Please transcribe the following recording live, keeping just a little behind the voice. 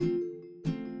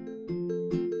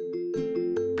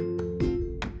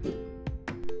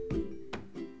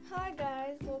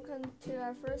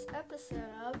episode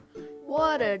of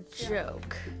What a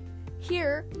Joke.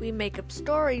 Here, we make up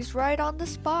stories right on the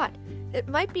spot. It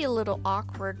might be a little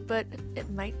awkward, but it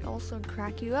might also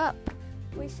crack you up.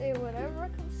 We say whatever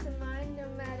comes to mind, no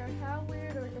matter how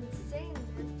weird or insane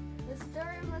it is. The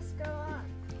story must go on.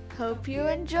 Hope you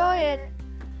enjoy it.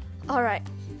 Alright,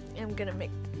 I'm gonna be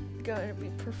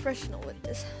professional with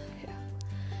this. Yeah.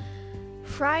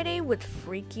 Friday with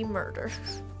freaky murder.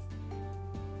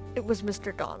 It was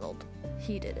Mr. Donald.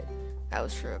 He did it. I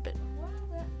was sure of it.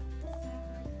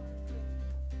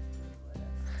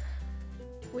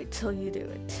 Wait till you do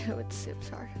it. It's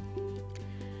super hard.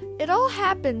 It all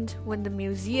happened when the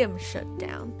museum shut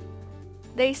down.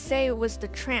 They say it was the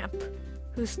tramp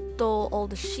who stole all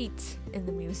the sheets in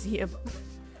the museum.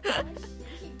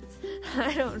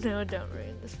 I don't know. Don't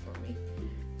ruin this for me.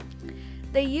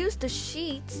 They used the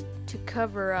sheets to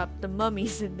cover up the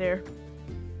mummies in there.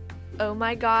 Oh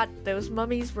my god, those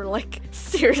mummies were like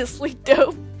seriously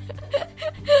dope.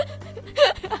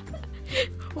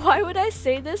 Why would I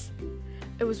say this?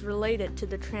 It was related to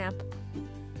the tramp.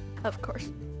 Of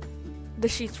course. The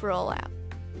sheets were all out.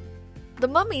 The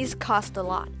mummies cost a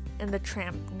lot, and the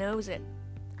tramp knows it.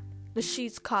 The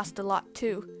sheets cost a lot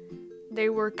too. They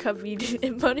were covered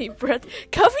in mummy breath.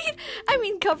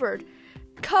 Covered.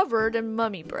 Covered in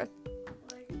mummy breath.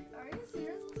 Are you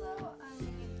serious though?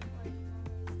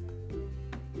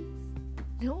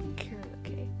 No one cared,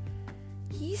 okay?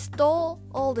 He stole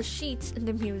all the sheets in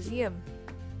the museum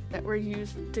that were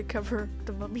used to cover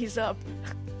the mummies up.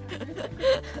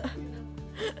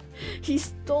 He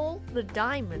stole the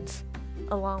diamonds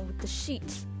along with the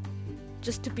sheets.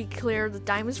 Just to be clear, the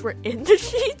diamonds were in the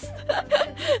sheets?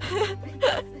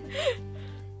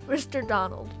 Mr.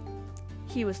 Donald.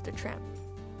 He was the tramp.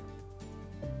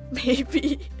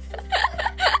 Maybe.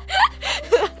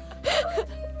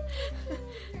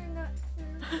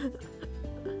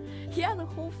 Yeah, the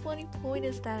whole funny point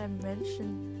is that I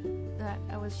mentioned that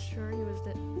I was sure he was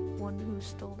the one who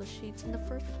stole the sheets in the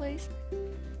first place.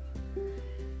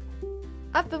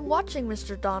 I've been watching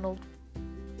Mr. Donald.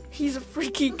 He's a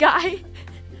freaky guy.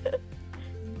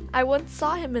 I once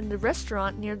saw him in the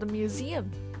restaurant near the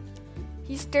museum.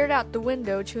 He stared out the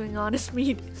window chewing on his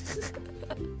meat.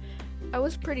 I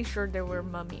was pretty sure they were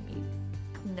mummy meat.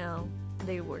 No,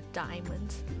 they were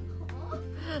diamonds.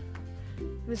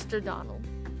 Mr. Donald.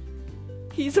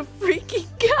 He's a freaky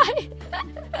guy.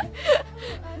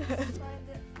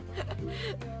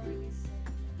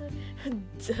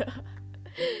 Duh.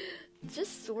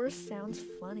 Just sort of sounds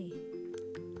funny.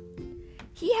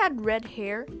 He had red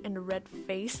hair and a red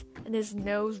face, and his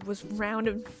nose was round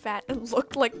and fat and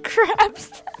looked like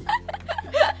crabs.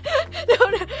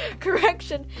 No,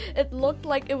 correction. It looked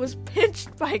like it was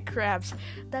pinched by crabs.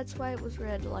 That's why it was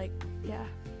red, yeah.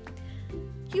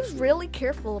 He was really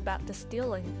careful about the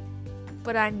stealing.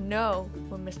 But I know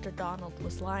when Mr. Donald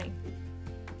was lying.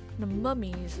 The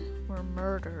mummies were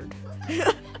murdered.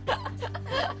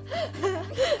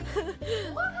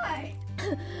 Why?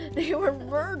 They were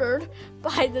murdered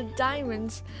by the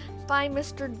diamonds by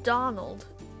Mr. Donald.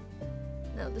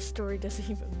 No, the story doesn't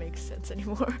even make sense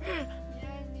anymore. Yeah,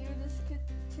 I knew this could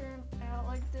turn out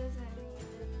like this, and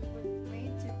it would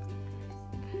way too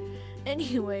crazy.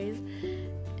 Anyways,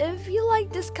 if you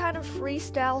like this kind of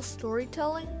freestyle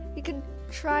storytelling, you can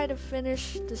try to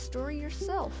finish the story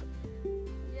yourself.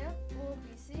 Yep, we'll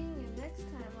be seeing you next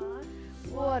time on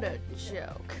What a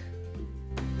Joke.